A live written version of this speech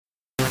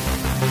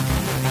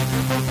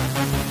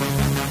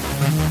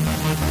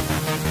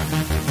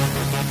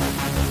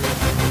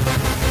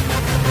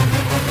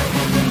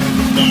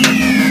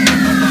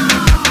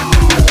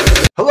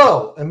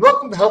Hello, and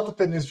welcome to Health and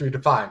Fitness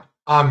Redefined.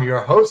 I'm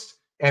your host,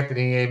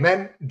 Anthony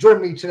Amen.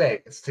 Join me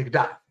today. Let's take a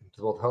dive into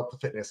the world of health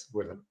and fitness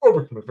with an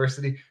overcome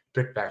adversity,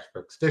 pick back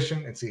for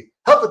exhibition, and see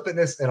health and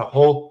fitness in a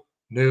whole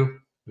new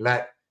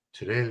light.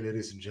 Today,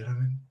 ladies and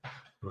gentlemen,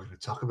 we're going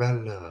to talk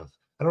about love.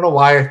 I don't know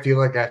why I feel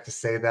like I have to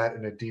say that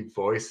in a deep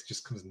voice. It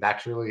just comes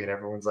naturally, and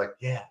everyone's like,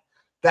 yeah,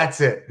 that's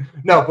it.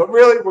 No, but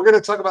really, we're going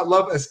to talk about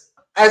love as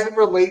it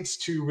relates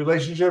to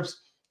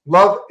relationships.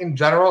 Love in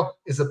general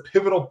is a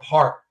pivotal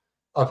part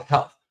of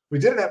health. We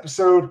did an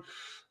episode,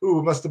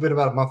 it must have been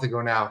about a month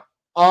ago now,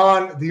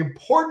 on the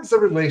importance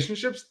of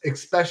relationships,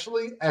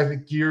 especially as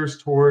it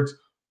gears towards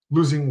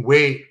losing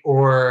weight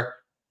or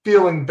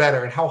feeling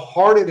better, and how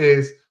hard it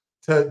is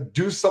to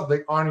do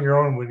something on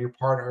your own when your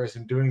partner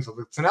isn't doing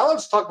something. So now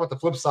let's talk about the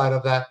flip side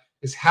of that,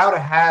 is how to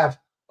have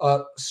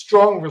a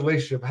strong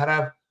relationship, how to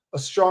have a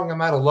strong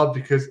amount of love,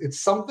 because it's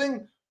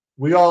something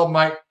we all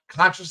might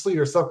consciously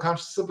or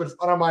subconsciously, but it's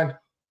on our mind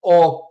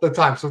all the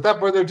time. So without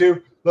further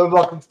ado,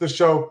 welcome to the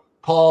show,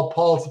 Paul.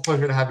 Paul, it's a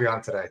pleasure to have you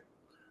on today.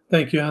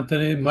 Thank you,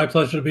 Anthony. My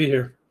pleasure to be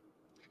here.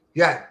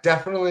 Yeah,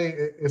 definitely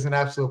is an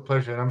absolute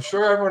pleasure. And I'm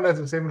sure everyone has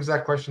the same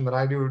exact question that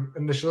I do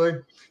initially,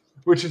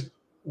 which is,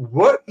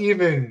 what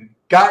even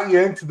got you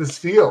into this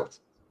field?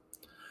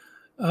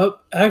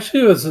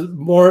 Actually, it was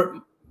more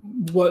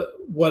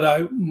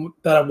that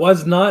I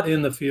was not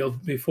in the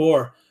field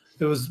before.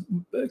 It was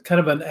kind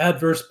of an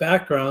adverse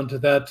background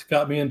that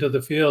got me into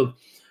the field.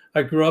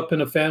 I grew up in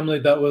a family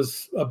that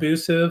was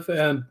abusive,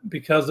 and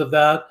because of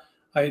that,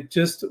 I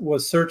just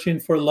was searching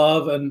for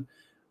love and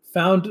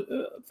found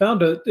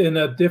it in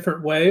a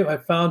different way. I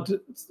found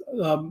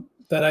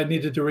that I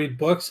needed to read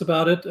books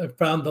about it. I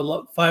found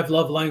the 5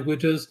 love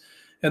languages,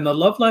 and the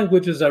love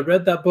languages, I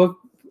read that book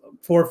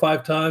 4 or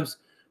 5 times.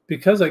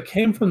 Because I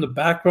came from the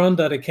background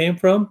that I came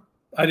from,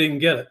 I didn't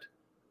get it.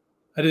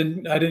 I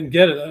didn't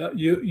get it.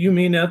 You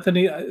mean,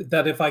 Anthony,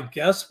 that if I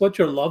guess what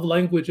your love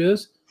language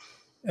is,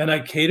 and I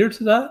cater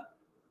to that,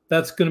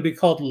 that's going to be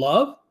called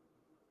love?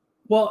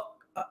 Well,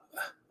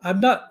 I'm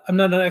not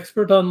an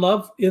expert on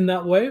love in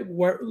that way,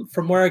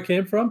 from where I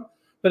came from,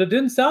 but it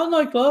didn't sound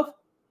like love.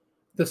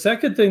 The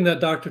second thing that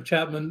Dr.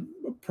 Chapman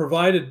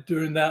provided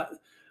during that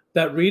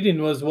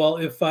reading was, well,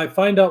 if I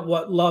find out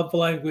what love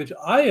language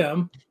I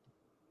am,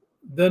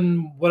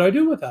 then what do I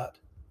do with that?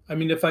 I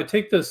mean, if I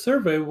take this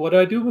survey, what do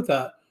I do with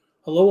that?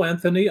 Hello,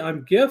 Anthony,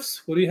 I'm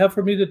gifts. What do you have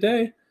for me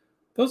today?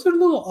 Those are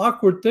little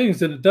awkward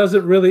things, and it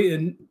doesn't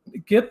really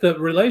get the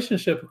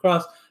relationship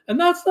across. And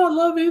that's not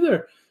love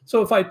either.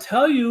 So if I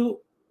tell you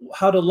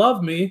how to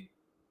love me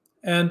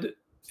and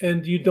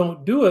you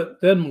don't do it,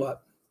 then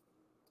what?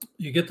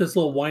 You get this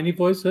little whiny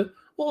voice that,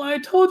 well, I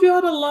told you how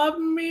to love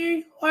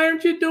me. Why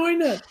aren't you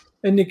doing it?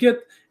 And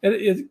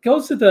it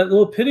goes to that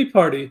little pity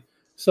party.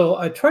 So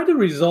I try to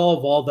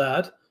resolve all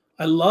that.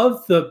 I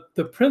love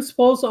the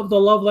principles of the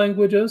love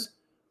languages,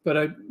 but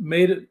I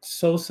made it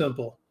so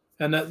simple.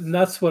 And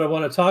that's what I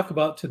want to talk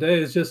about today,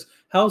 is just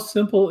how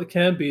simple it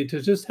can be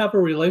to just have a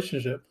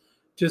relationship,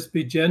 just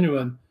be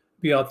genuine,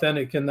 be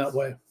authentic in that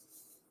way.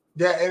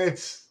 Yeah, and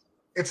it's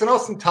an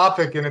awesome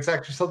topic, and it's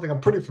actually something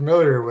I'm pretty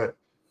familiar with.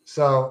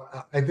 So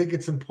I think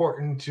it's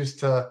important just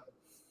to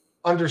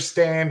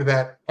understand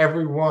that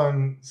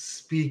everyone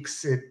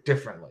speaks it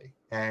differently.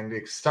 And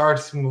it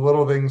starts from the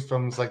little things,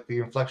 from like the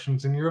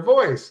inflections in your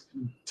voice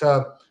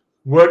to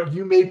what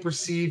you may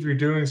perceive you're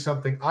doing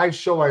something. I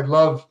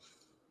love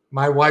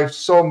my wife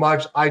so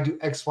much, I do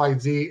X, Y,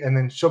 Z, and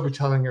then she'll be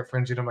telling her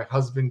friends, my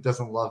husband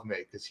doesn't love me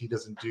because he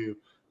doesn't do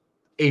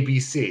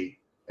ABC.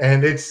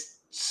 And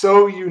it's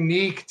so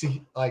unique to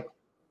like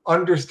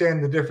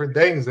understand the different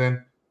things.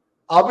 And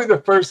I'll be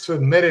the first to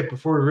admit it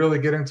before we really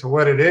get into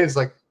what it is.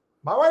 Like,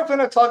 my wife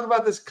and I talk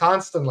about this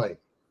constantly.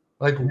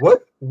 Like,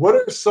 what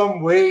are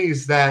some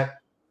ways that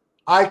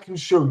I can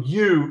show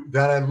you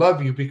that I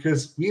love you?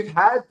 Because we've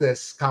had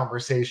this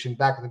conversation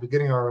back in the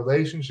beginning of our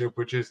relationship,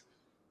 which is,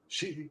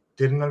 she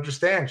didn't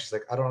understand. She's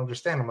like, I don't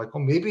understand. I'm like,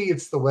 well, maybe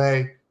it's the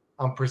way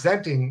I'm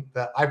presenting,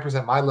 that I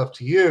present my love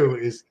to you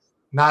is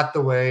not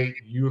the way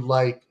you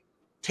like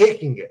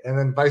taking it, and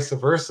then vice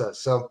versa.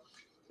 So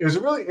it was a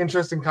really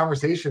interesting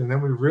conversation. And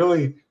then we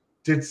really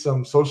did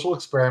some social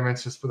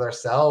experiments just with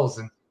ourselves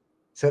and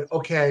said,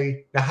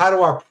 okay, now how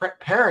do our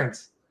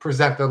parents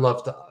present their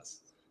love to us?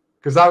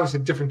 Because obviously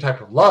a different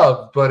type of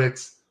love, but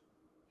it's,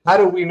 how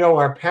do we know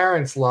our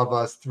parents love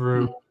us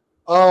through,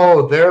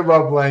 oh, their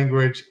love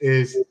language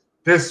is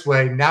this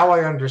way. Now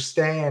I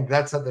understand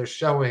that's how they're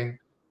showing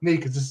me,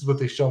 because this is what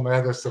they show my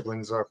other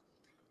siblings, or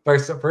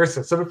vice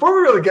versa. So before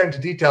we really get into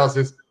details,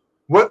 is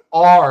what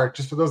are,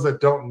 just for those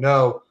that don't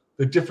know,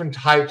 the different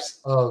types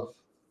of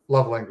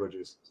love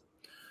languages?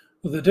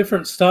 Well, the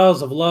different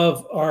styles of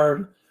love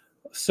are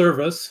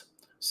service.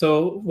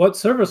 So what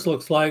service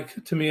looks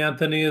like to me,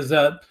 Anthony, is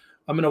that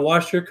I'm going to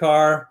wash your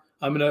car.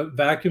 I'm going to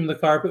vacuum the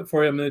carpet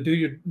for you. I'm going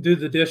to do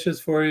the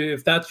dishes for you.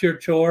 If that's your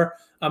chore,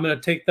 I'm going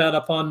to take that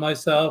upon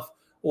myself,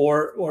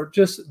 or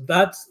just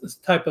that's the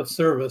type of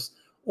service.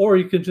 Or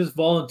you can just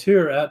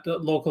volunteer at the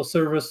local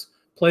service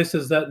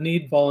places that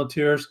need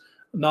volunteers,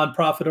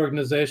 nonprofit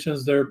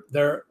organizations.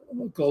 They're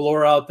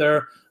galore out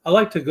there. I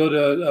like to go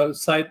to a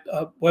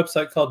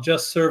website called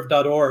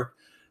justserve.org.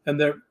 And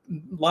there, a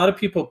lot of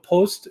people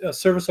post,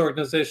 service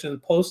organizations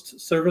post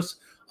service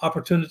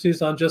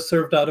opportunities on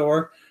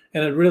justserve.org.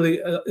 And it really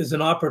is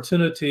an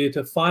opportunity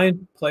to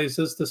find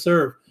places to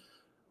serve.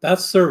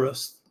 That's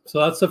service. So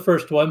that's the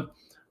first one.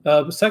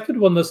 The second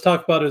one let's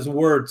talk about is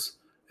words.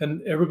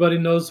 And everybody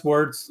knows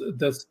words.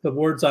 That's the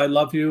words, I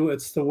love you.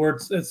 It's the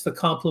words, it's the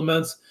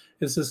compliments.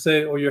 It's to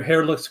say, oh, your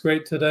hair looks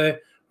great today,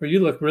 or you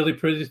look really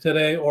pretty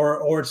today,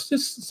 or it's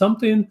just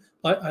something.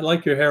 I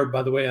like your hair,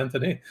 by the way,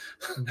 Anthony.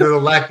 The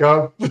lack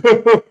of.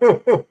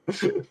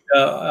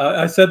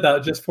 I said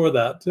that just for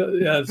that.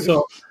 Yeah.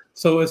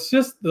 So it's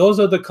just, those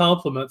are the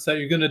compliments that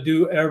you're going to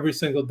do every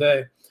single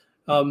day.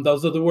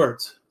 Those are the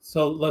words.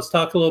 So let's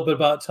talk a little bit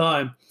about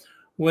time.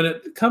 When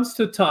it comes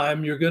to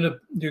time, you're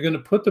gonna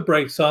put the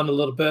brakes on a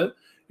little bit.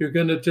 You're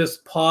gonna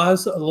just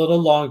pause a little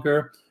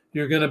longer.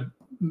 You're gonna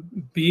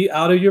be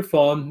out of your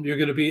phone. You're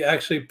gonna be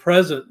actually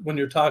present when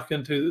you're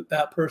talking to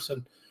that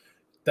person.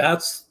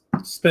 That's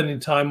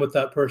spending time with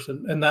that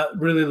person. And that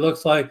really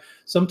looks like,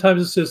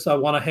 sometimes it's just, I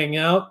want to hang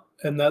out.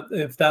 And that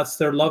if that's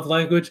their love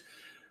language,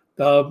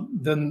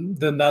 then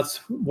that's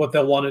what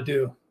they'll want to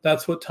do.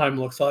 That's what time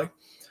looks like.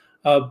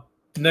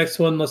 Next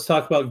one, let's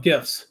talk about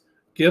gifts.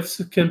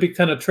 Gifts can be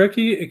kind of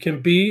tricky. It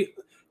can be,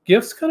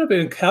 gifts kind of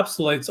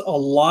encapsulates a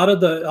lot of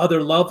the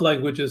other love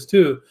languages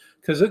too,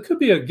 because it could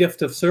be a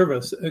gift of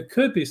service. It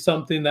could be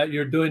something that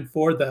you're doing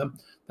for them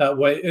that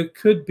way. It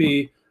could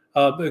be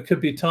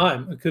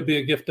time. It could be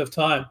a gift of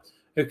time.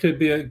 It could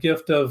be a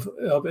gift of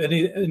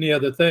any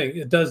other thing.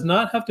 It does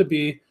not have to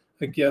be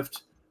a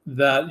gift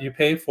that you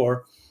pay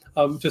for.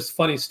 Just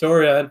funny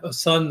story. I had a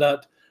son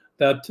that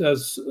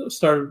has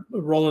started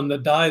rolling the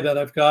die that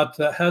I've got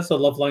that has a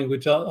love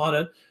language on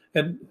it.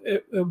 And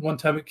one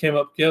time it came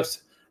up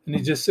gifts, and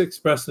he just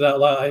expressed it out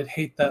loud. I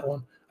hate that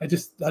one. I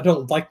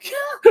don't like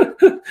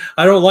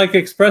I don't like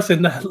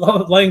expressing that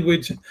love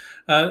language.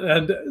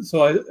 And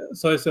so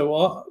I said,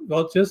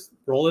 well, just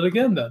roll it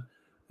again then.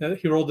 And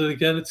he rolled it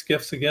again. It's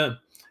gifts again.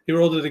 He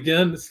rolled it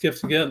again. It's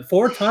gifts again.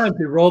 4 times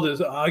he rolled it.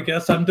 I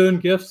guess I'm doing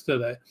gifts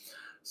today.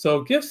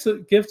 So gifts.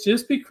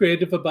 Just be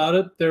creative about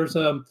it. There's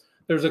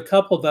a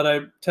couple that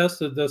I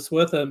tested this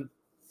with, and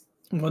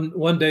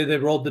one day they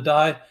rolled the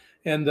die,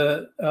 and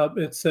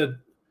it said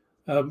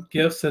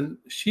gifts, and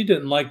she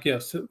didn't like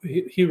gifts.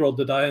 He rolled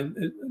the die,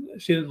 and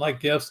she didn't like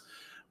gifts,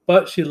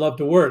 but she loved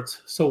the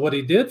words. So what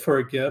he did for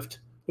a gift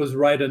was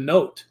write a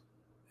note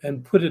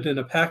and put it in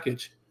a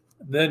package,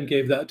 then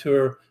gave that to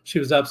her. She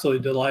was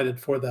absolutely delighted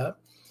for that.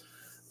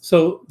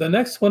 So the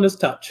next one is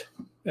touch.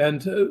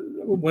 And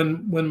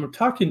when we're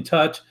talking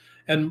touch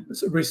and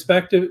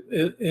respect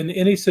in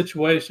any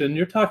situation,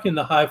 you're talking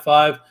the high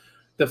five,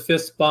 the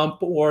fist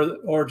bump,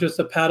 or just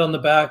a pat on the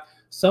back,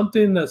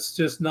 something that's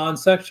just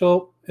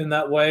non-sexual in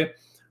that way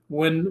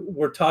when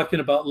we're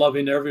talking about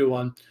loving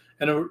everyone.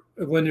 And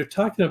when you're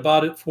talking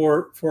about it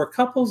for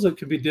couples, it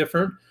can be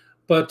different,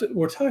 but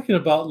we're talking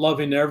about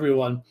loving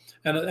everyone.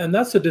 And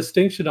that's a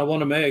distinction I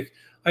want to make.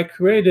 I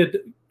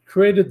created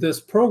this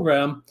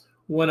program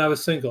when I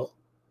was single.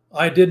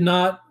 I did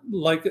not,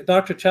 like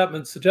Dr.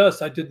 Chapman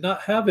suggests, I did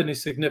not have any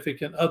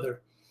significant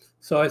other.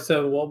 So I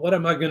said, well, what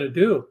am I going to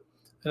do?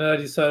 And I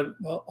decided,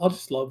 well, I'll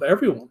just love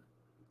everyone.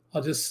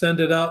 I'll just send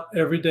it out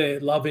every day,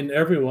 loving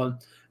everyone.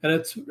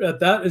 And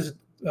that is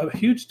a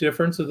huge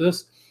difference of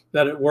this,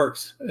 that it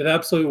works. It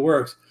absolutely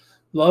works.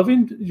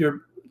 Loving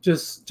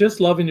just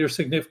loving your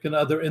significant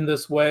other in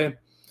this way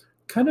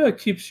kind of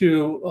keeps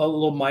you a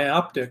little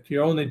myopic.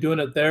 You're only doing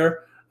it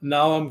there.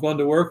 Now I'm going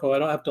to work. Oh, I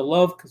don't have to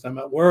love because I'm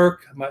at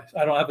work.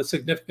 I don't have a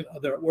significant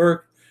other at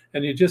work.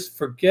 And you just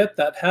forget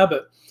that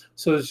habit.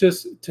 So it's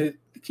just to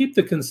keep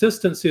the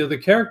consistency of the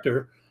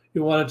character,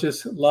 you want to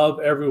just love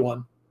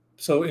everyone.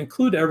 So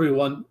include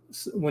everyone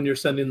when you're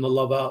sending the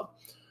love out.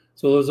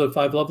 So those are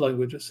 5 love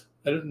languages.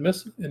 I didn't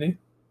miss any.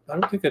 I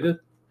don't think I did.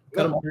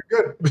 Got them. You're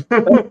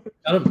good.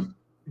 Got them.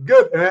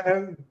 Good.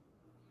 And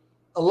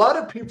a lot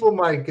of people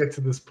might get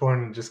to this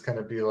point and just kind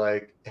of be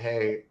like,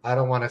 hey, I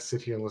don't want to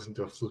sit here and listen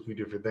to a fluky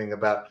different thing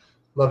about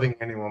loving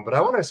anyone. But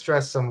I want to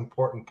stress some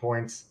important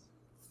points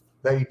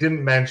that you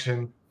didn't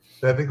mention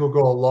that I think will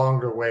go a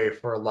longer way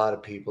for a lot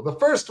of people. The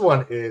first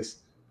one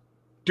is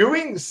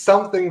doing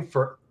something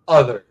for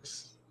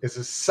others is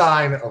a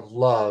sign of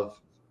love,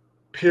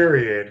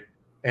 period.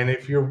 And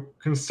if you're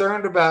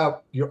concerned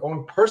about your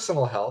own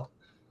personal health,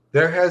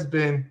 there has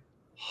been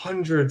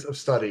hundreds of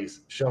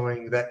studies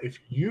showing that if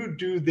you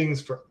do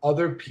things for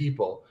other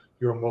people,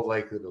 you're more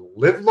likely to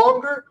live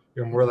longer,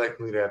 you're more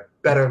likely to have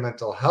better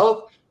mental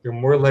health, you're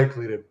more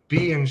likely to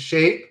be in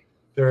shape.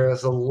 There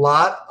is a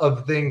lot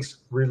of things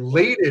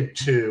related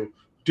to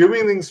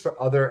doing things for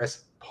others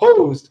as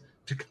opposed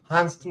to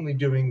constantly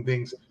doing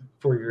things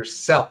for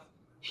yourself.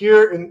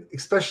 Here,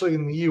 especially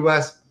in the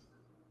US,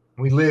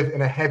 we live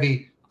in a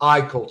heavy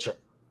I culture.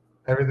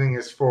 Everything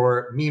is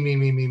for me, me,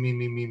 me, me, me,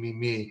 me, me, me,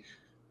 me.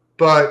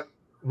 But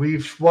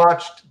we've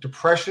watched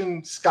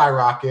depression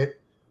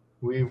skyrocket.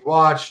 We've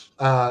watched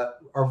our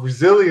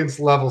resilience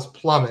levels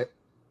plummet.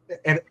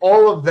 And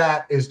all of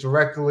that is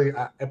directly,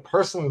 I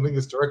personally think,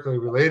 is directly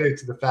related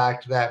to the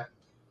fact that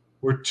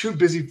we're too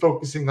busy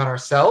focusing on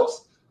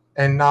ourselves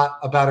and not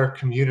about our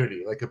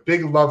community. Like, a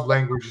big love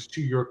language is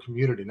to your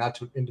community, not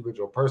to an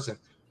individual person,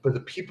 but the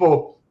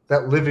people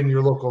that live in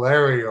your local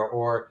area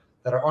or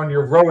that are on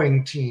your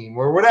rowing team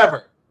or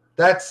whatever.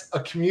 That's a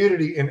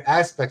community in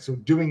aspects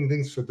of doing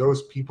things for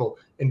those people,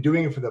 and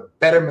doing it for the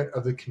betterment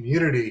of the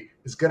community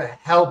is going to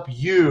help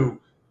you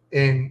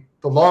in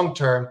the long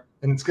term,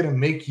 and it's going to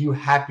make you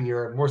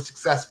happier and more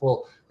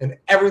successful. And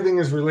everything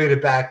is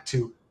related back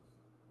to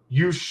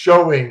you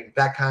showing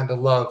that kind of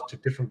love to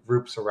different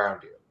groups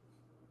around you.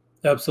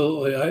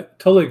 Absolutely. I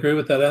totally agree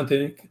with that,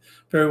 Anthony.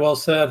 Very well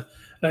said.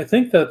 And I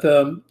think that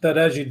that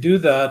as you do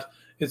that,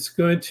 it's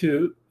going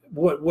to,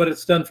 what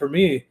it's done for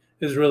me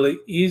is really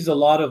ease a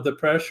lot of the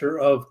pressure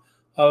of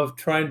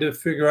trying to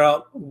figure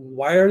out,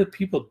 why are the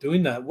people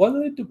doing that? What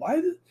do they do?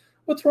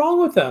 What's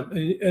wrong with them?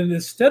 And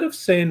instead of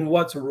saying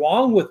what's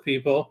wrong with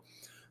people,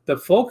 the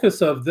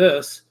focus of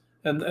this,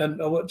 and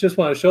I just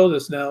want to show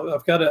this now.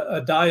 I've got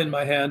a die in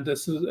my hand.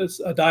 This is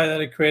a die that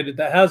I created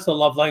that has the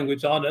love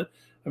language on it.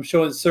 I'm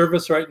showing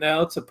service right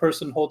now. It's a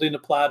person holding a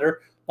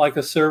platter like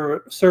a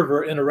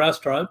server in a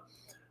restaurant.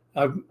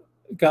 I've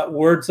got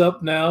words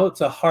up now.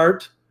 It's a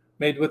heart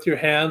made with your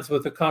hands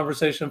with a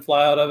conversation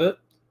fly out of it.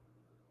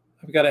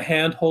 I've got a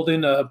hand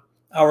holding a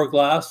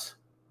hourglass,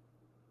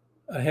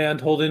 a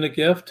hand holding a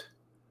gift,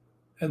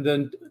 and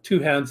then two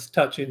hands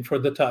touching for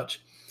the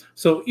touch.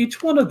 So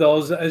each one of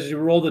those, as you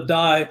roll the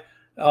die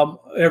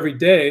every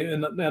day,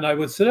 and I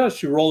would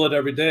suggest you roll it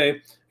every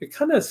day, it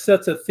kind of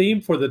sets a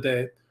theme for the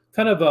day,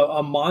 kind of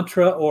a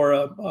mantra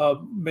or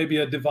maybe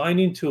a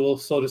divining tool,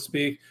 so to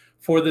speak,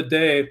 for the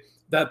day,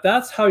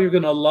 that's how you're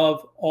going to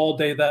love all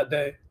day that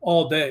day,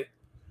 all day.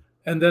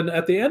 And then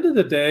at the end of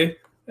the day,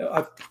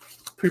 I've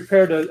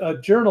prepared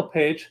a journal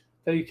page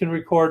that you can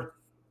record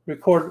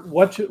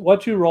what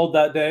you rolled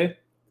that day,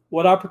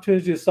 what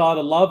opportunities you saw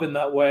to love in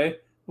that way,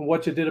 and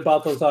what you did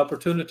about those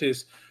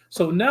opportunities.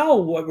 So now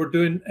what we're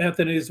doing,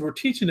 Anthony, is we're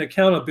teaching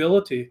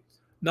accountability,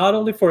 not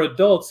only for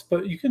adults,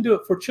 but you can do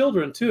it for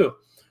children too.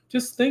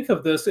 Just think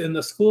of this in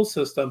the school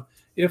system.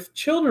 If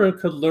children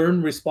could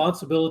learn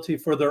responsibility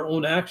for their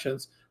own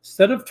actions,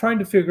 instead of trying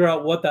to figure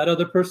out what that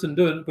other person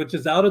doing, which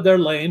is out of their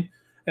lane,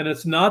 and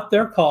it's not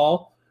their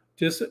call,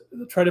 just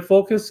try to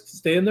focus,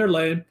 stay in their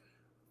lane,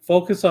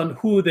 focus on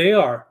who they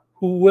are,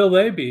 who will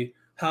they be,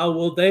 how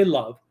will they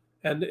love.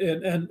 And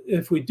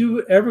if we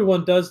do,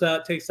 everyone does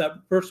that, takes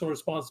that personal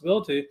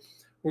responsibility,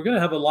 we're going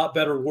to have a lot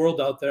better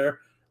world out there.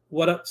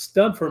 What it's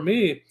done for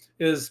me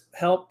is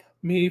help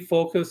me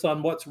focus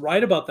on what's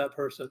right about that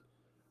person.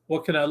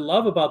 What can I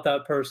love about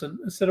that person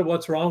instead of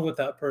what's wrong with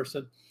that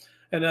person?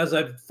 And as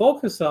I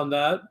focused on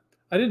that,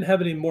 I didn't have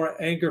any more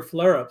anger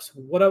flare-ups.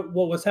 What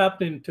was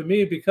happening to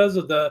me because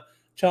of the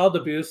child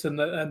abuse and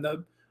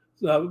the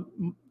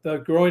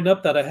growing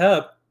up that I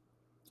had,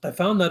 I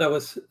found that I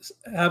was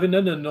having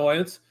an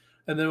annoyance,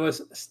 and then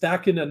was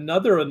stacking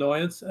another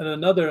annoyance and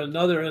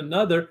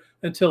another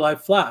until I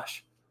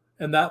flash.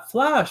 And that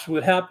flash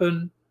would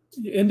happen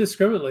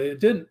indiscriminately.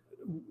 It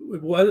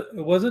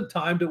wasn't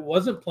timed. It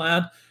wasn't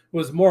planned. It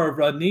was more of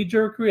a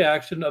knee-jerk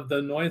reaction of the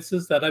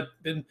annoyances that I've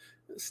been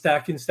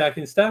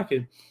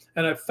stacking.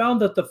 And I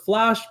found that the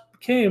flash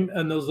came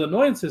and those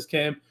annoyances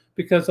came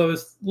because I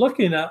was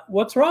looking at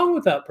what's wrong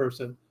with that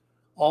person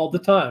all the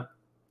time.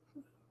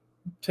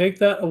 Take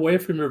that away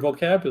from your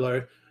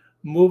vocabulary.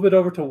 Move it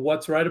over to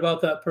what's right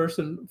about that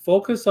person.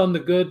 Focus on the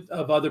good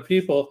of other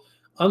people.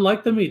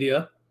 Unlike the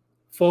media,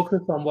 focus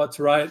on what's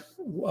right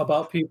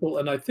about people.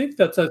 And I think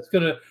that's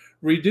going to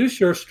reduce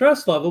your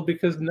stress level,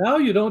 because now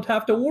you don't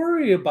have to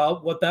worry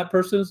about what that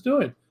person is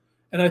doing.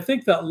 And I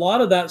think that a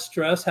lot of that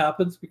stress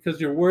happens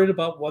because you're worried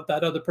about what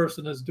that other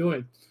person is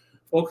doing.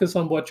 Focus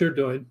on what you're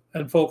doing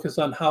and focus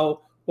on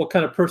what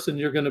kind of person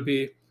you're going to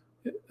be.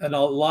 And a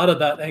lot of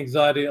that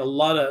anxiety, a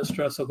lot of that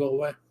stress will go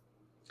away.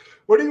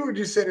 What would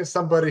you say to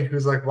somebody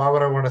who's like, why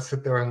would I want to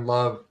sit there and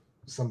love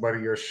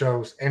somebody or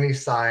show any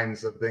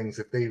signs of things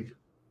if they've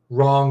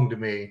wronged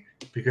me?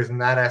 Because in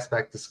that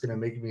aspect, it's going to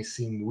make me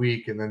seem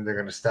weak, and then they're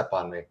going to step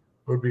on me.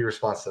 What would be your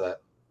response to that?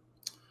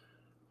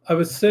 I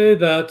would say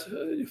that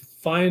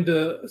find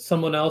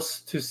someone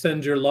else to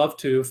send your love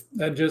to,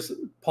 and just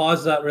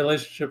pause that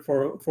relationship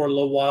for a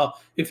little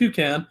while if you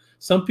can.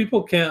 Some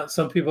people can't.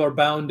 Some people are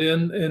bound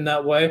in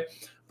that way.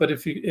 But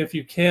if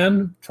you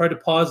can, try to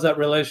pause that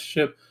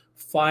relationship.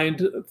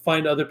 Find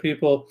other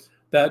people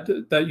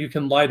that you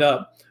can light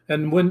up.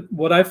 And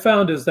what I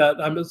found is that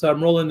as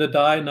I'm rolling the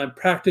die and I'm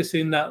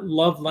practicing that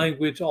love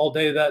language all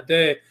day that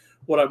day,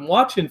 what I'm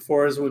watching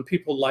for is when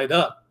people light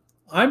up.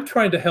 I'm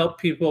trying to help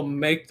people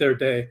make their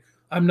day.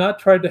 I'm not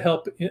trying to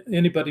help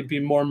anybody be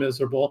more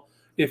miserable.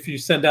 If you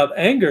send out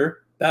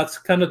anger, that's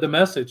kind of the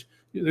message.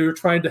 You're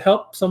trying to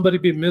help somebody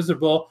be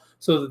miserable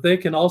so that they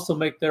can also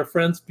make their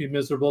friends be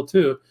miserable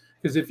too.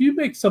 Because if you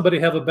make somebody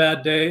have a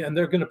bad day and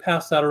they're going to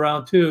pass that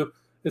around too,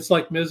 it's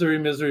like misery,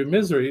 misery,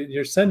 misery.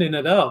 You're sending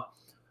it out.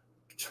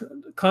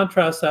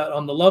 Contrast that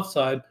on the love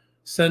side.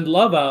 Send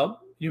love out.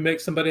 You make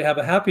somebody have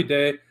a happy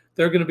day.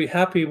 they're going to be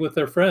happy with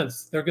their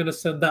friends. They're going to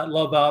send that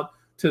love out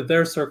to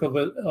their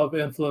circle of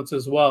influence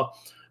as well.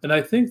 And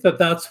I think that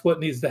that's what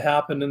needs to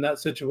happen in that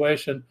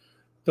situation.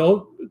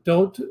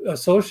 Don't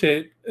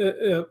associate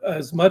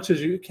as much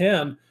as you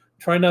can.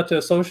 Try not to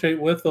associate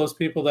with those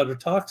people that are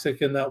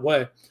toxic in that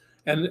way.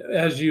 And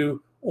as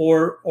you,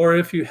 or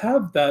if you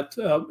have that,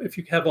 if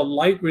you have a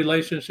light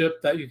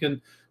relationship that you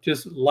can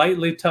just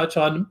lightly touch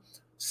on,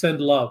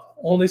 send love,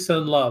 only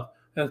send love,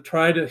 and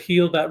try to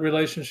heal that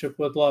relationship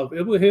with love.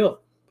 It will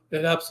heal.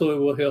 It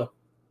absolutely will heal.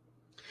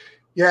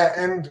 Yeah.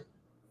 And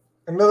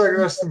another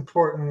most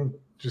important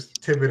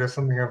just tidbit of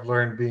something I've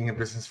learned being in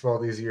business for all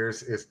these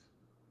years is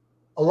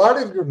a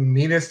lot of your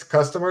meanest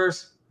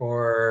customers,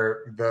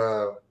 or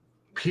the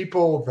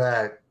people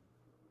that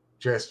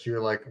just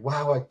you're like,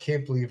 wow, I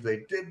can't believe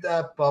they did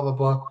that, blah, blah,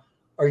 blah,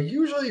 are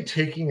usually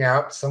taking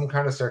out some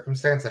kind of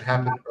circumstance that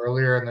happened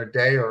earlier in their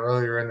day or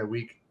earlier in the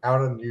week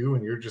out on you,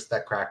 and you're just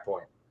that crack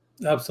point.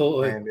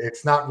 Absolutely. And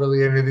it's not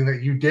really anything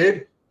that you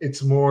did.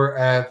 It's more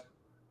of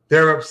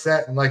they're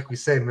upset, and like we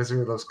say,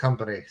 misery loves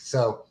company.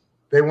 So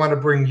they want to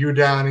bring you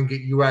down and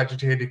get you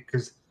agitated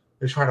because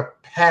they're trying to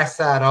pass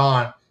that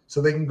on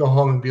so they can go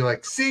home and be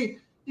like, see,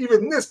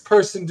 even this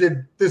person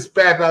did this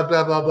bad, blah,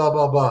 blah, blah, blah,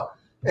 blah, blah.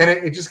 And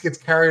it just gets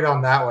carried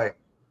on that way.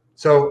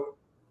 So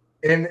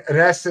in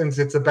essence,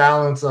 it's a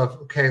balance of,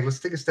 okay, let's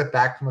take a step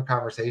back from a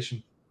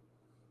conversation.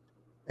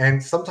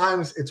 And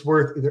sometimes it's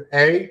worth either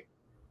A,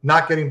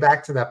 not getting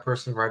back to that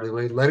person right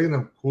away, letting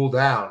them cool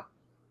down,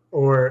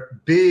 or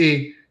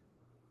B,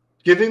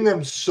 giving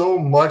them so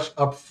much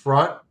up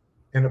front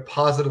in a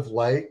positive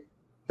light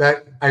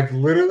that I've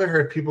literally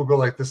heard people go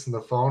like this on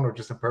the phone or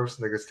just in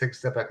person. They just take a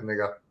step back and they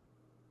go,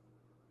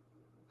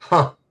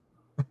 huh.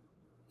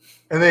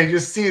 And they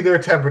just see their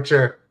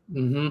temperature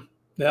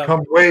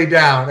come way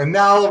down. And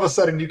now all of a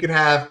sudden you can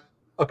have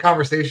a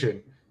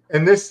conversation.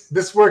 And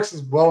this works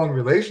as well in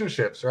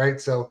relationships,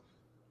 right? So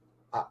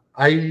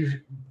I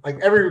like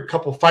every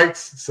couple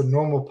fights, it's a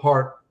normal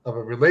part of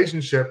a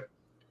relationship.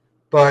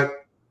 But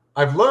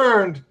I've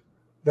learned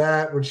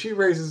that when she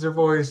raises her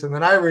voice and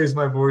then I raise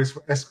my voice,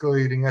 we're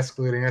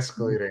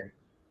escalating.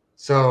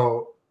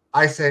 So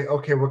I say,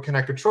 okay, what can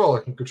I control?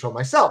 I can control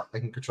myself. I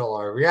can control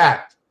how I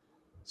react.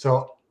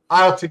 So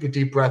I'll take a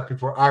deep breath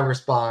before I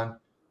respond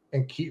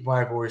and keep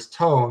my voice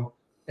tone.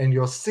 And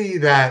you'll see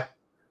that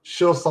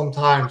she'll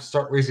sometimes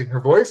start raising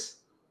her voice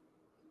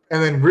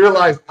and then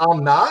realize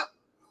I'm not.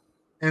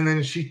 And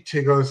then she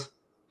goes,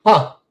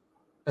 huh,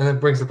 and then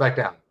brings it back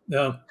down.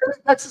 Yeah.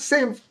 That's the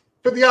same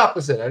for the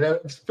opposite. I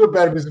feel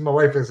bad using my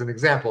wife as an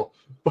example,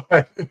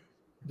 but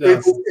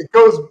it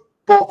goes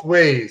both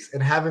ways.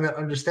 And having that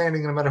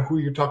understanding, no matter who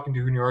you're talking to,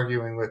 who you're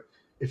arguing with,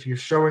 if you're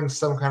showing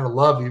some kind of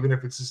love, even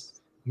if it's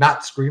just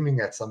not screaming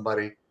at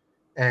somebody,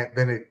 and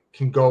then it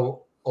can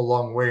go a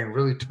long way and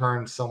really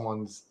turn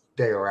someone's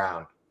day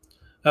around.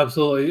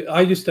 Absolutely.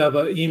 I used to have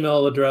an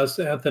email address,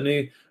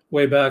 Anthony,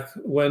 way back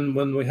when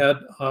we had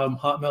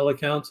Hotmail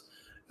accounts.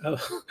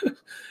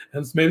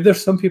 And maybe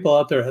there's some people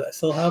out there that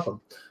still have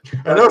them.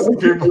 I know some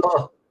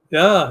people.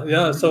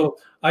 Yeah. So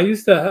I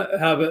used to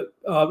have it.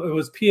 It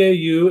was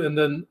PAU, and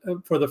then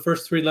for the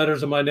first 3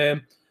 letters of my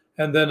name,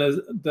 and then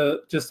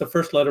just the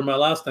first letter of my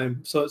last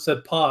name. So it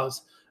said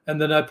pause, and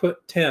then I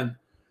put 10.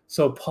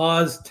 So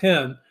pause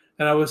 10.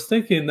 And I was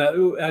thinking that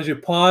as you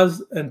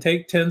pause and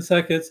take 10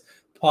 seconds,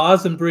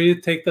 pause and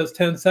breathe, take those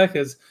 10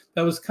 seconds.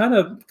 That was kind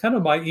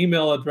of my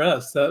email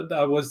address. That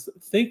I was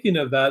thinking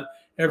of that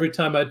every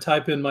time I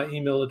type in my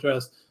email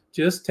address.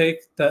 Just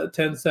take that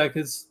 10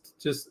 seconds,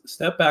 just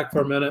step back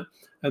for a minute,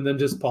 and then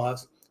just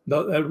pause.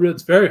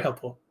 It's very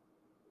helpful.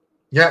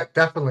 Yeah,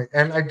 definitely.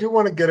 And I do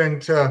want to get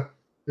into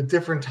the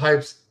different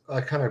types,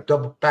 kind of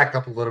double back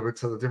up a little bit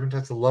to the different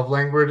types of love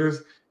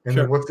languages, and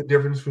then what's the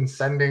difference between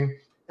sending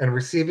and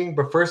receiving.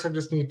 But first, I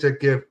just need to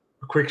give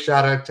a quick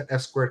shout out to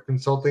F Squared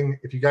Consulting.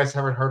 If you guys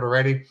haven't heard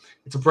already,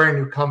 it's a brand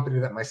new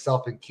company that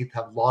myself and Keith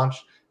have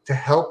launched to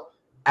help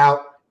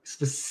out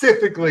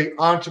specifically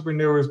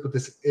entrepreneurs, but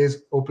this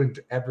is open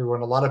to everyone.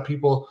 A lot of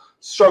people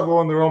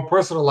struggle in their own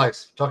personal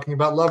lives, talking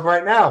about love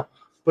right now.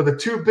 But the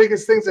 2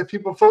 biggest things that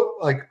people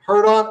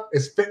heard on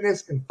is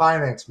fitness and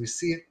finance. We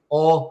see it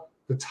all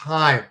the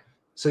time.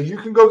 So you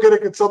can go get a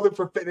consultant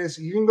for fitness.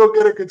 You can go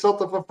get a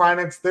consultant for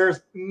finance.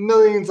 There's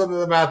millions of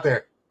them out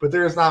there. But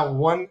there is not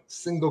one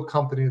single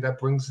company that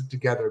brings it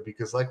together,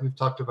 because like we've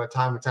talked about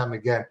time and time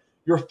again,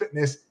 your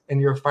fitness and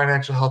your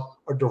financial health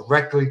are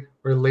directly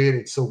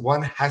related. So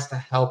one has to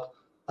help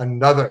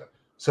another.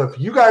 So if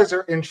you guys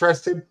are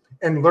interested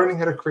in learning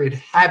how to create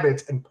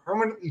habits and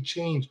permanently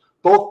change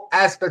both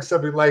aspects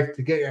of your life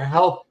to get your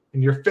health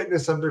and your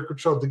fitness under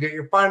control, to get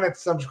your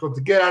finances under control,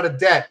 to get out of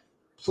debt,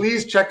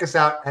 please check us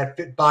out at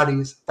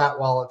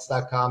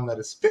fitbodiesfatwallets.com. That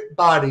is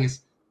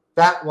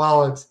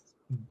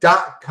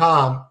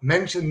fitbodiesfatwallets.com.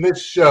 Mention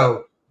this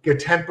show, get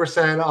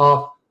 10%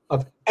 off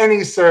of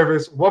any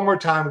service. One more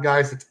time,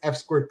 guys, it's F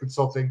Squared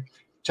Consulting.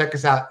 Check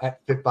us out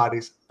at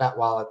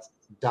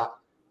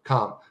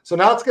fitbodiesfatwallets.com. So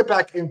now let's get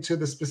back into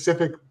the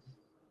specific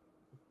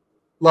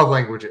love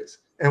languages.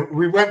 And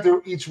we went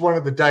through each one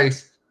of the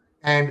dice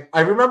And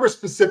I remember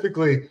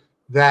specifically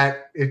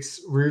that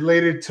it's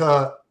related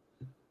to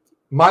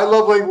my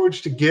love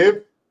language to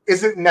give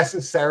isn't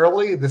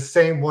necessarily the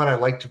same one I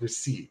like to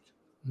receive.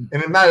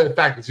 And as a matter of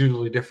fact, it's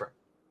usually different.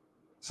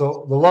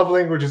 So the love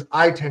languages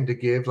I tend to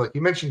give, like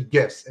you mentioned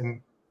gifts,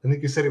 and I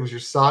think you said it was your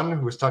son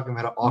who was talking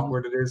about how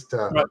awkward it is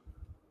to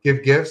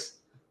give gifts.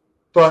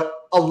 But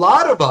a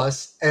lot of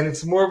us, and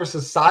it's more of a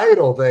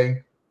societal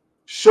thing,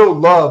 show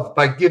love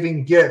by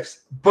giving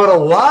gifts. But a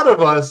lot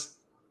of us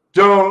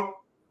don't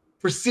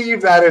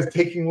perceive that as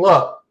taking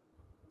love.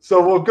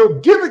 So we'll go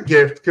give a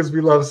gift because we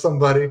love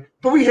somebody,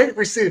 but we hate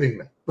receiving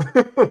them.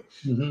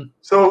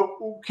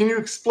 So can you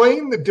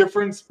explain the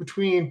difference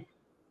between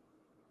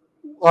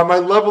my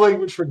love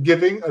language for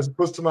giving as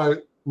opposed to my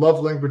love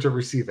language of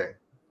receiving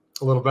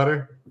a little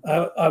better?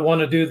 I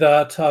want to do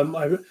that.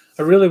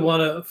 I really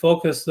want to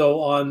focus though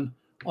on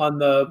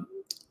the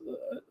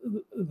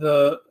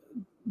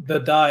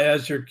die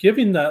as you're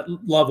giving that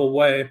love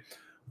away.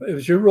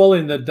 As you're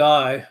rolling the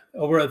die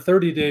over a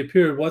 30-day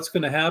period, what's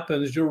going to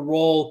happen is you'll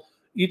roll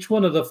each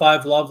one of the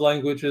 5 love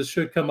languages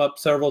should come up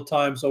several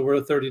times over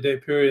a 30-day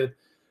period.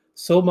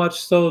 So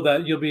much so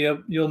that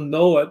you'll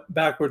know it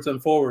backwards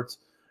and forwards.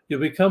 You'll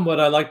become what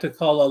I like to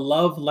call a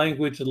love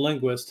language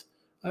linguist.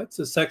 It's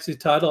a sexy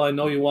title. I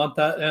know you want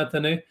that,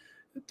 Anthony,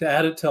 to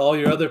add it to all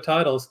your other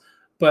titles,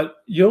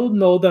 but you'll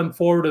know them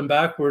forward and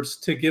backwards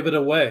to give it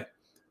away.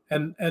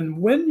 And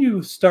when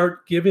you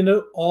start giving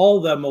it all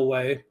them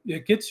away,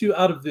 it gets you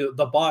out of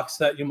the box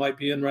that you might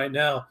be in right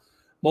now.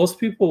 Most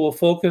people will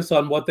focus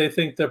on what they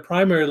think their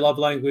primary love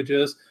language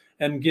is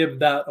and give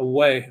that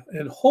away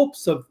in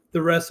hopes of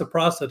the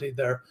reciprocity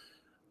there.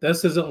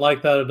 This isn't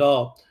like that at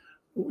all.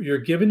 You're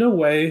giving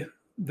away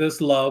this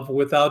love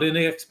without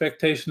any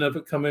expectation of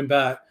it coming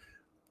back,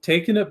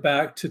 taking it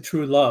back to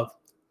true love.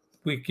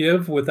 We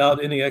give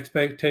without any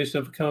expectation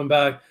of it coming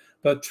back,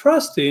 but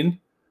trusting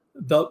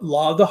the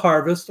law of the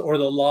harvest or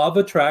the law of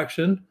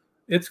attraction,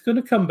 it's going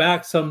to come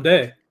back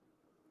someday.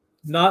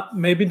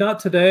 Maybe not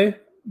today.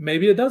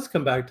 Maybe it does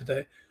come back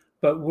today,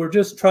 but we're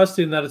just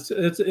trusting that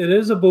it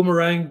is a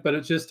boomerang, but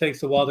it just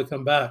takes a while to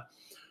come back.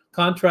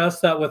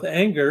 Contrast that with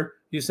anger.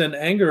 You send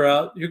anger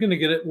out, you're going to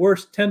get it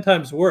worse, 10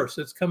 times worse.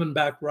 It's coming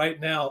back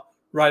right now,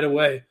 right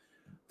away.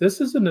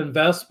 This is an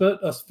investment,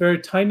 a very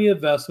tiny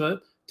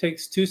investment.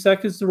 Takes 2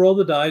 seconds to roll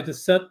the die to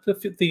set the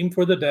theme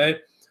for the day.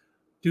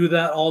 Do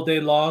that all day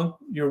long.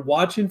 You're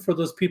watching for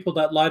those people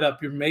that light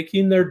up. You're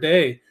making their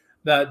day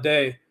that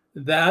day.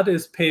 That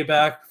is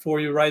payback for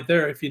you right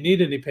there. If you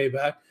need any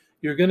payback,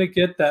 you're going to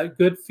get that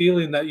good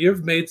feeling that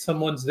you've made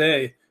someone's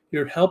day.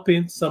 You're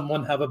helping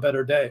someone have a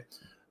better day.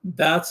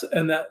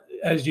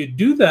 As you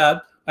do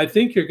that, I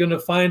think you're going to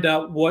find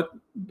out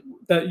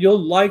that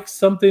you'll like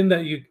something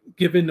that you're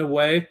giving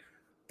away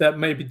that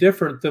may be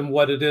different than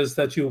what it is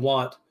that you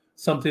want,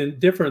 something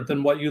different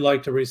than what you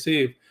like to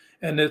receive.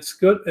 And it's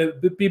good.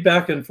 It'd be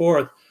back and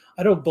forth.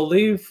 I don't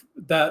believe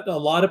that a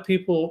lot of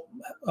people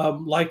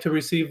like to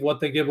receive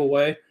what they give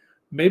away.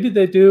 Maybe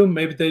they do,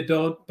 maybe they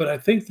don't. But I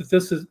think that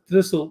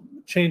this will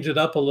change it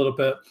up a little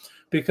bit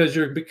because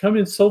you're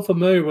becoming so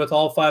familiar with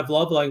all 5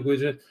 love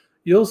languages.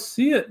 You'll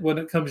see it when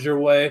it comes your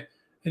way,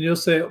 and you'll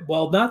say,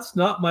 well, that's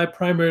not my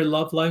primary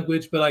love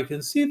language, but I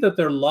can see that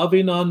they're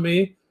loving on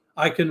me.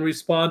 I can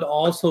respond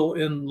also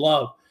in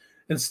love.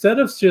 Instead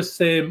of just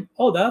saying,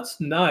 oh,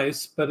 that's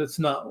nice, but it's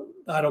not,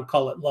 I don't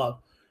call it love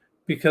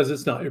because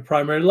it's not your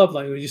primary love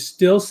language. You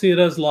still see it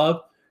as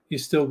love. You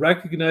still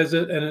recognize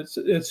it. And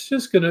it's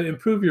just going to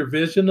improve your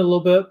vision a little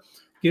bit,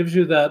 gives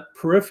you that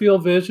peripheral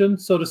vision,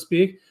 so to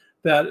speak,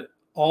 that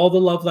all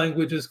the love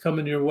languages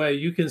coming your way.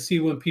 You can see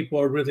when people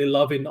are really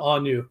loving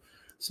on you.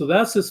 So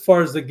that's as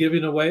far as the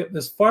giving away.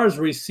 As far as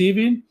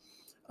receiving,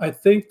 I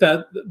think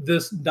that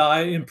this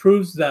die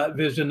improves that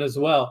vision as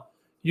well.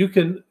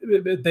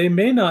 They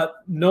may not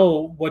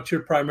know what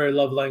your primary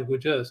love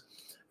language is,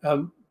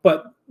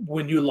 but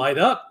when you light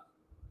up,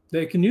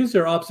 they can use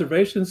their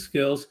observation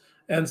skills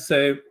and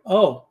say,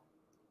 oh,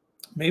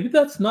 maybe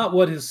that's not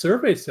what his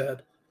survey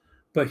said,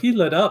 but he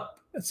lit up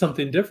at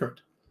something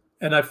different.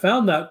 And I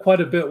found that quite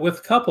a bit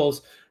with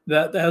couples,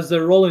 that as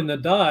they're rolling the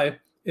die,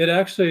 it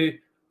actually,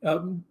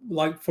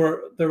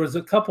 there was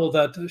a couple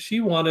that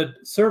she wanted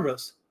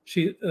service.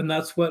 And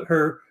that's what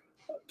her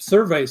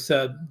survey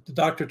said. The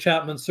Dr.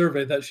 Chapman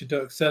survey that she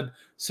took said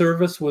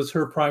service was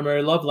her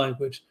primary love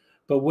language.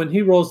 But when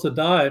he rolls the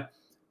die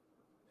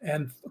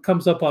and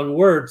comes up on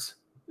words,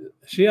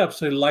 she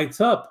absolutely lights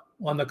up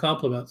on the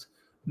compliments.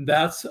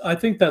 I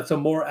think that's a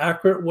more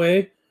accurate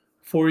way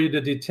for you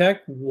to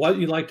detect what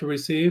you like to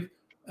receive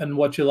and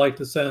what you like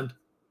to send,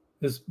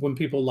 is when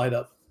people light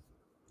up.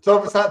 So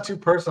if it's not too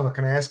personal,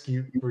 can I ask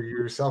you for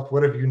yourself,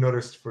 what have you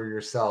noticed for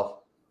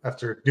yourself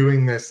after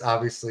doing this,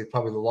 obviously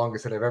probably the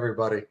longest out of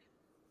everybody,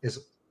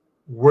 is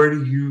where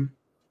do you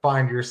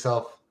find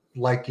yourself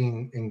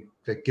liking and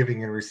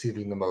giving and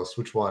receiving the most?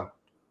 Which one?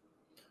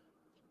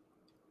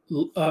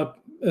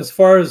 As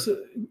far as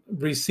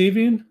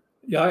receiving,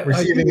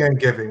 receiving and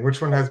giving,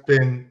 which one has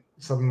been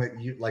something that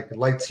you like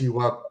lights you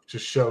up to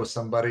show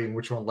somebody, and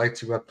which one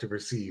lights you up to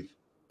receive?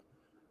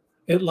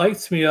 it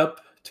lights me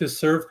up to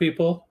serve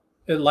people.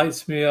 It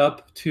lights me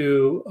up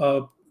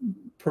to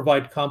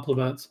provide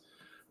compliments,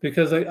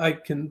 because I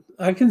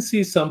can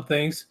see some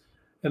things,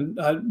 and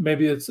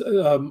maybe it's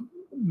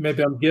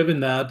maybe I'm given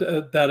that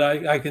that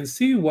I can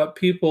see what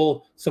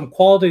people, some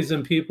qualities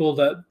in people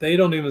that they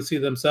don't even see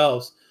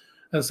themselves.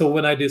 And so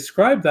when I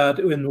describe that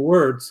in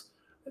words,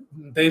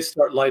 they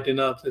start lighting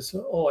up. They say,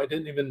 "Oh, I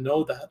didn't even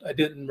know that. I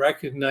didn't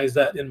recognize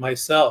that in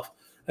myself."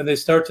 And they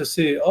start to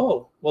see,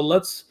 "Oh, well,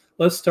 let's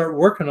start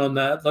working on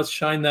that. Let's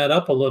shine that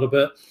up a little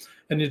bit."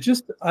 And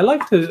I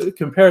like to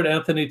compare it,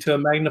 Anthony, to a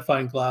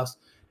magnifying glass.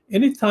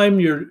 Anytime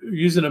you're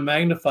using a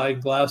magnifying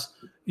glass,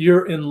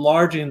 you're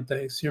enlarging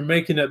things. You're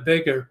making it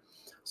bigger.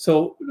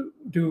 So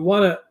do we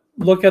want to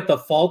look at the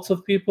faults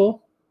of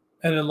people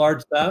and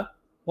enlarge that?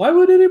 Why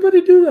would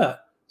anybody do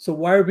that? So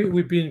why are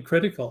we being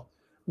critical?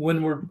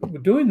 When we're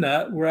doing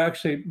that, we're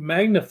actually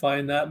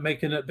magnifying that,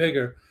 making it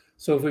bigger.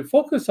 So if we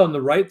focus on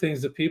the right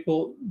things, the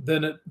people,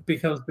 then it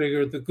becomes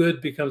bigger. The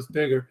good becomes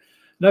bigger.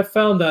 And I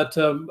found that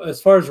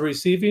as far as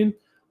receiving,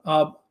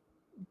 from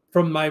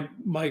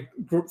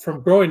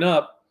from growing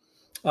up,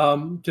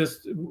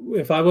 just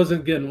if I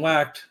wasn't getting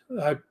whacked,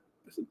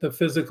 the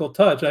physical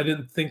touch, I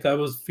didn't think I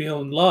was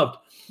feeling loved.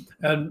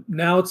 And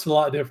now it's a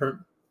lot different.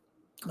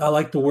 I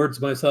like the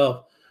words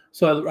myself.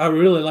 So I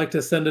really like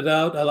to send it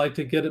out. I like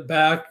to get it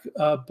back.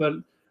 But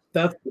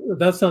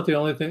that's not the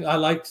only thing. I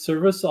like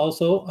service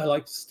also.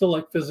 Still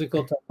like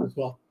physical touch as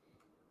well.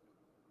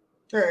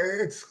 Yeah,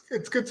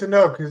 it's good to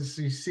know, because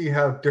you see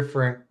how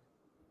different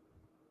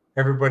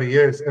everybody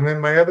is. And then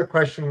my other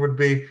question would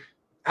be,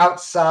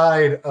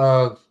 outside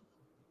of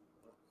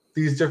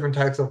these different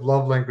types of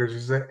love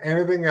languages, is there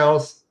anything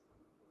else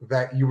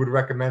that you would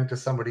recommend to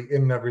somebody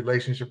in a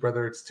relationship,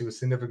 whether it's to a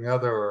significant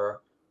other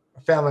or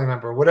a family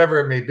member, whatever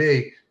it may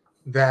be,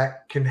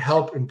 that can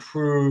help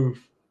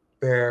improve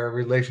their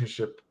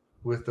relationship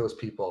with those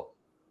people?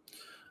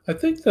 I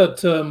think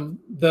that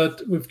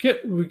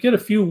that we get a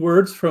few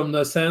words from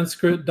the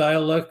Sanskrit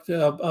dialect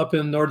up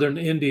in northern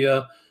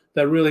India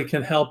that really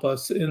can help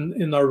us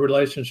in our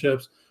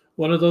relationships.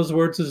 One of those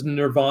words is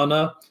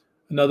nirvana.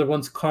 Another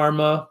one's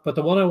karma. But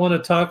the one I want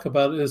to talk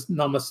about is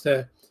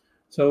namaste.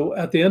 So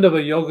at the end of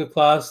a yoga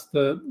class,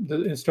 the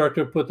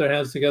instructor put their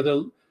hands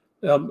together,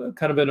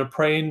 kind of in a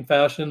praying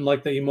fashion,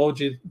 like the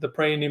emoji, the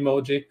praying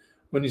emoji,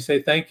 when you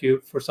say thank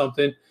you for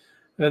something.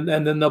 And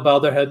then they'll bow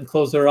their head and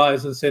close their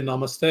eyes and say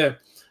namaste.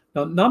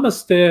 Now,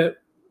 namaste,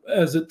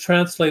 as it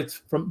translates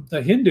from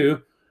the Hindu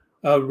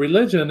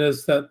religion,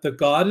 is that the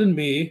God in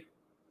me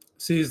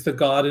sees the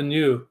God in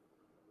you.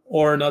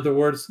 Or in other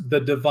words, the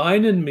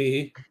divine in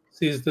me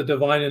sees the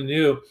divine in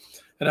you.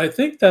 And I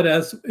think that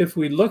if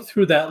we look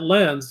through that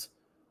lens,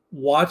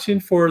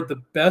 watching for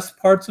the best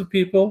parts of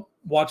people,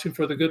 watching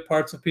for the good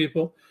parts of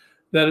people,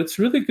 that it's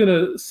really going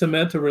to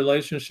cement a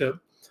relationship,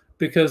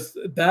 because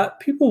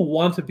that people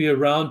want to be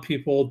around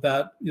people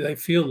that they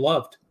feel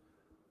loved.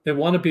 They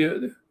want to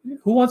be,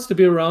 who wants to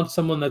be around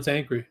someone that's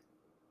angry?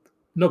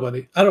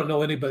 Nobody. I don't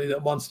know anybody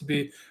that wants to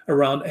be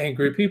around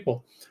angry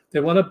people. They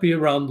want to be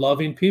around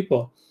loving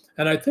people.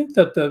 And I think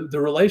that the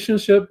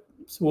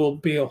relationships will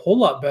be a whole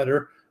lot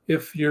better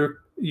if you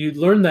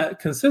learn that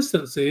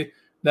consistency,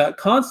 that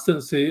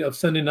constancy of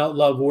sending out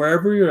love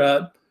wherever you're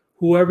at,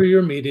 whoever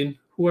you're meeting,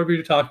 whoever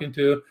you're talking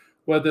to,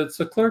 whether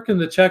it's a clerk in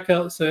the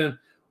checkout saying,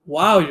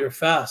 "Wow, you're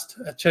fast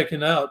at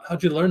checking out.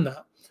 How'd you learn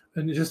that?"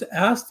 And you just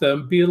ask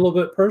them, be a little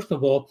bit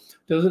personable.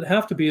 It doesn't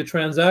have to be a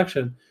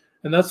transaction.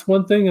 And that's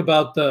one thing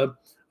about the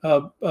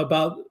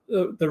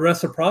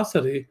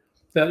reciprocity,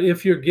 that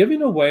if you're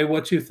giving away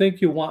what you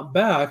think you want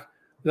back,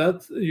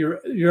 that's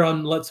you're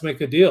on let's make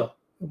a deal.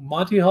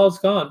 Monty Hall's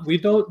gone. We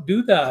don't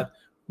do that.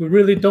 We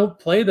really don't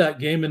play that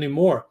game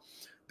anymore,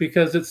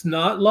 because it's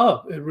not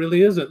love. It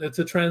really isn't. It's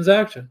a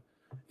transaction.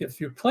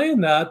 If you're playing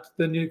that,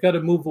 then you've got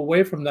to move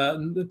away from that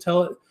and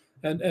tell it.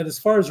 And as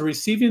far as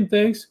receiving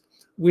things,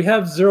 we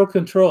have zero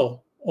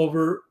control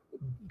over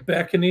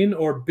beckoning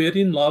or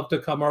bidding love to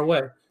come our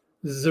way.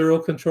 Zero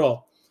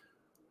control.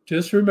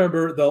 Just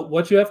remember, though,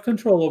 what you have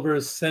control over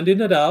is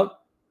sending it out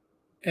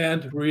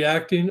and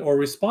reacting or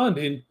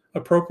responding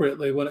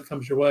appropriately when it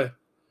comes your way.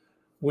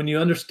 When you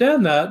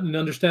understand that and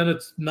understand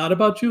it's not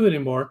about you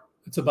anymore,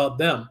 it's about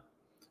them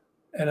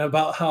and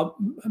about how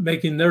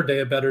making their day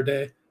a better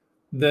day,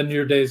 then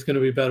your day is going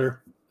to be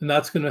better. And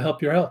that's going to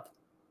help your health.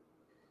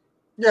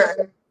 Yeah.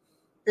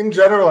 In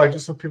general, I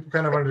just hope people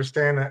kind of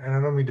understand that, and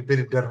I don't mean to beat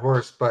a dead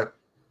horse, but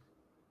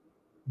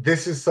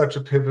this is such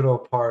a pivotal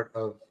part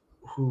of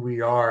who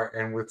we are.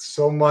 And with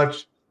so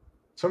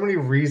many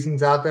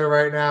reasons out there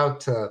right now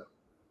to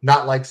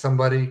not like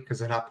somebody because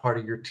they're not part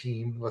of your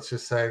team, let's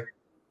just say,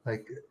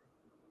 like,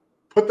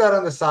 put that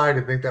on the side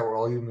and think that we're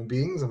all human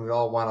beings and we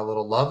all want a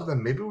little love.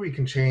 Then maybe we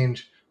can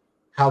change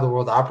how the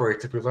world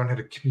operates if we learn how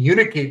to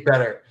communicate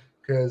better,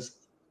 because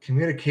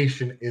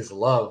communication is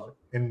love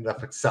in and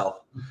of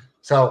itself.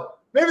 So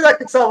maybe that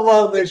could solve a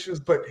lot of the issues,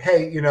 but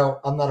hey,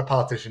 I'm not a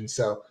politician,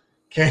 so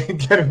can't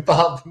get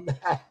involved in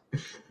that.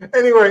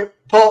 Anyway,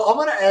 Paul, I'm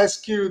going to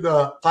ask you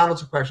the final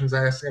two questions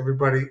I ask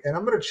everybody, and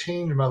I'm going to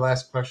change my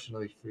last question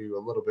for you a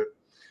little bit.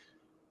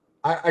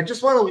 I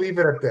just want to leave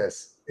it at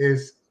this: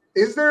 is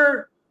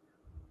there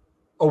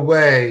a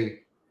way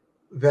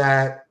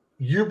that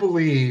you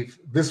believe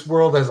this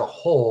world as a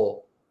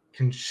whole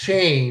can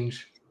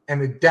change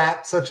and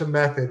adapt such a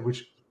method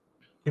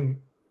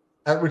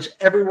at which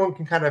everyone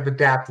can kind of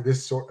adapt to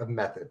this sort of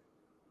method?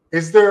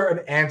 Is there an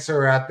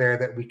answer out there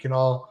that we can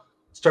all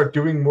start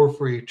doing more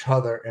for each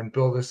other and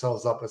build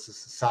ourselves up as a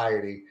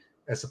society,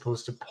 as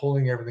opposed to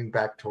pulling everything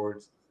back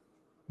towards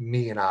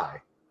me and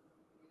I?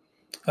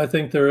 I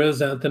think there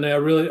is, Anthony. I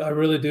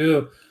really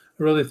do.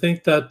 I really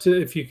think that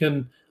if you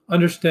can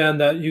understand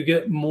that you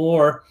get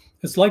more,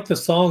 it's like the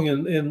song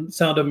in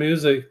Sound of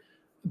Music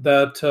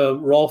that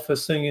Rolf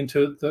is singing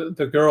to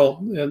the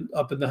girl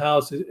up in the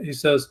house. He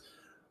says,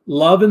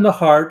 love in the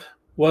heart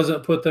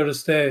wasn't put there to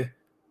stay.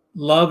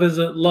 Love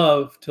isn't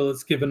love till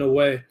it's given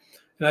away.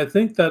 And I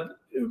think that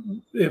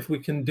if we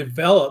can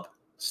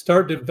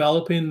start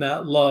developing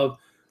that love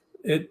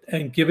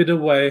and give it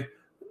away,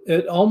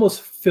 it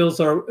almost fills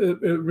it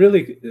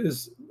really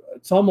is,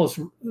 it's almost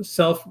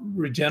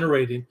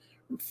self-regenerating,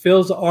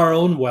 fills our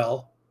own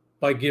well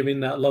by giving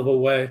that love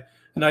away.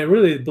 And I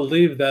really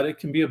believe that it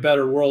can be a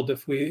better world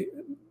if we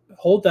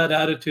hold that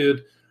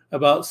attitude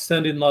about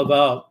sending love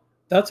out.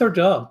 That's our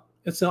job.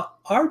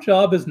 Our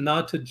job is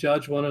not to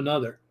judge one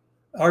another.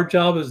 Our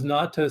job is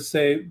not to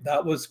say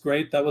that was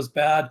great, that was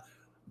bad,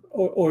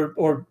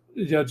 or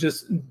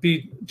just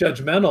be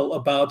judgmental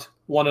about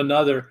one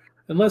another,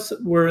 unless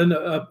we're in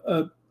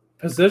a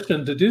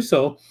position to do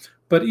so.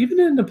 But even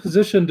in a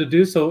position to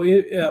do so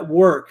at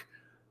work,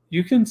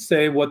 you can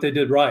say what they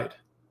did right.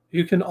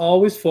 You can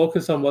always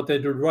focus on what they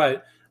did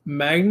right,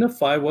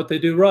 magnify what they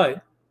do right.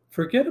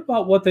 Forget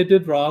about what they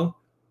did wrong.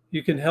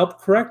 You can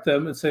help correct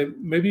them and say,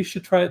 maybe you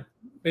should try it.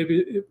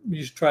 Maybe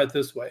you should try it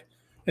this way.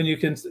 And you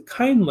can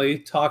kindly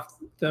talk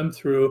them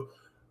through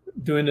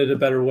doing it a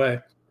better way.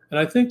 And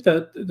I think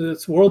that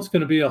this world's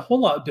going to be a whole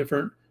lot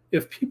different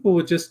if people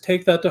would just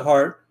take that to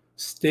heart,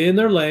 stay in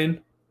their lane,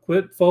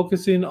 quit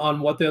focusing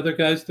on what the other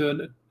guy's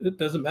doing. It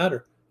doesn't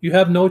matter. You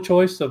have no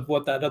choice of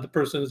what that other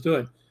person is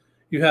doing.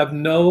 You have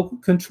no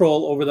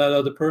control over that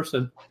other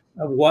person,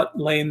 of what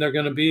lane they're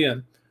going to be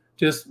in.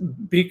 Just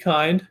be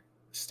kind,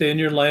 stay in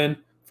your lane,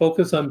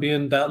 focus on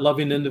being that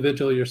loving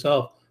individual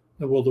yourself.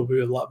 The world will be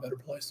a lot better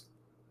place.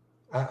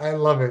 I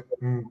love it.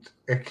 And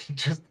it can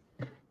just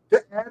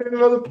add in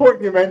another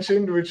point you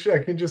mentioned, which I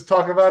can just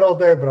talk about all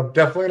day, but I'm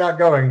definitely not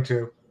going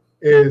to,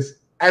 is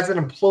as an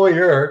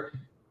employer,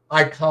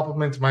 I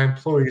compliment my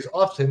employees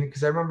often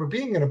because I remember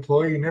being an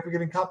employee and never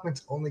getting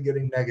compliments, only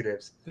getting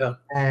negatives. Yeah.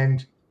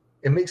 And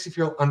it makes you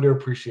feel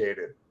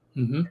underappreciated.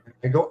 Mm-hmm.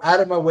 I go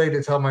out of my way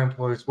to tell my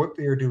employees what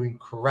they are doing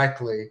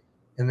correctly.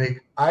 And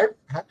I've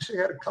actually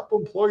had a couple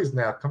employees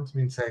now come to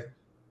me and say,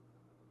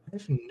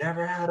 I've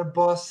never had a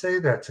boss say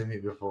that to me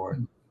before.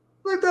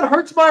 Like, that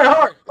hurts my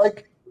heart.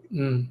 Like,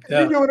 if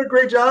you're doing a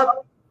great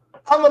job,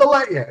 I'm going to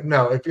let you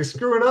know. If you're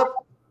screwing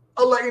up,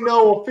 I'll let you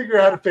know. We'll figure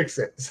out how to fix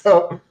it.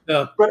 So,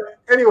 but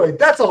anyway,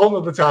 that's a whole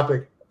other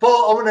topic.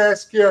 Paul, I'm going to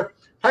ask you,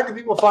 how can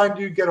people find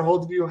you, get a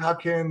hold of you? How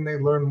can they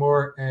learn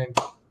more? And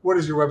what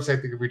is your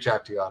website they can reach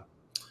out to you on?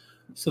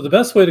 So the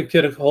best way to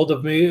get a hold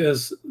of me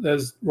is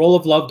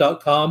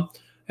rolloflove.com.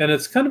 And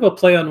it's kind of a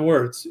play on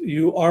words.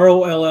 You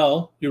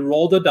ROLL, you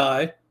roll the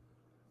die.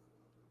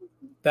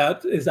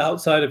 That is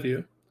outside of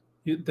you.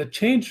 The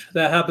change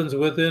that happens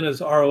within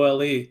is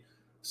ROLE.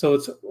 So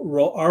it's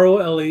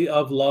ROLE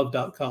of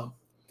love.com.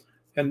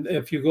 And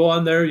if you go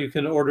on there, you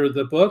can order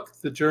the book,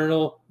 the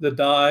journal, the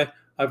die.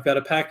 I've got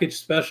a package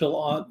special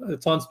on.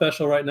 It's on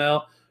special right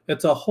now.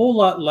 It's a whole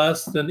lot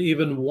less than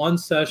even one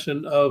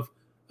session of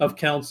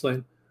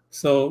counseling.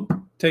 So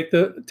take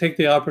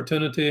the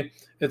opportunity.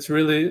 It's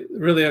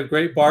really a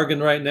great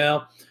bargain right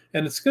now.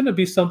 And it's going to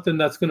be something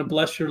that's going to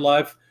bless your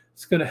life.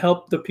 It's going to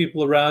help the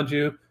people around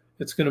you.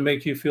 It's going to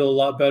make you feel a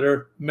lot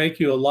better, make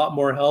you a lot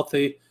more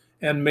healthy,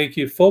 and make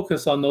you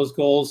focus on those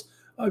goals.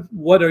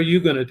 What are you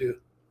going to do?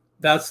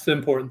 That's the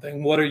important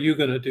thing. What are you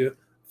going to do?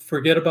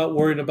 Forget about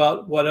worrying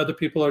about what other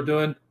people are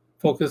doing.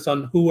 Focus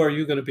on who are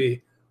you going to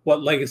be?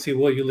 What legacy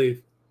will you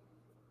leave?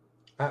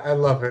 I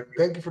love it.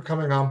 Thank you for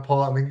coming on,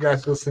 Paul. And thank you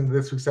guys for listening to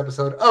this week's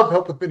episode of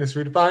Help with Fitness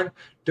Redefined.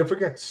 Don't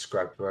forget to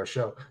subscribe to our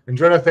show. And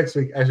join us next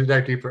week as we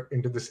dive deeper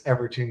into this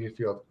ever-changing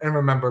field. And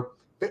remember,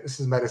 fitness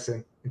is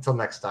medicine. Until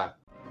next time.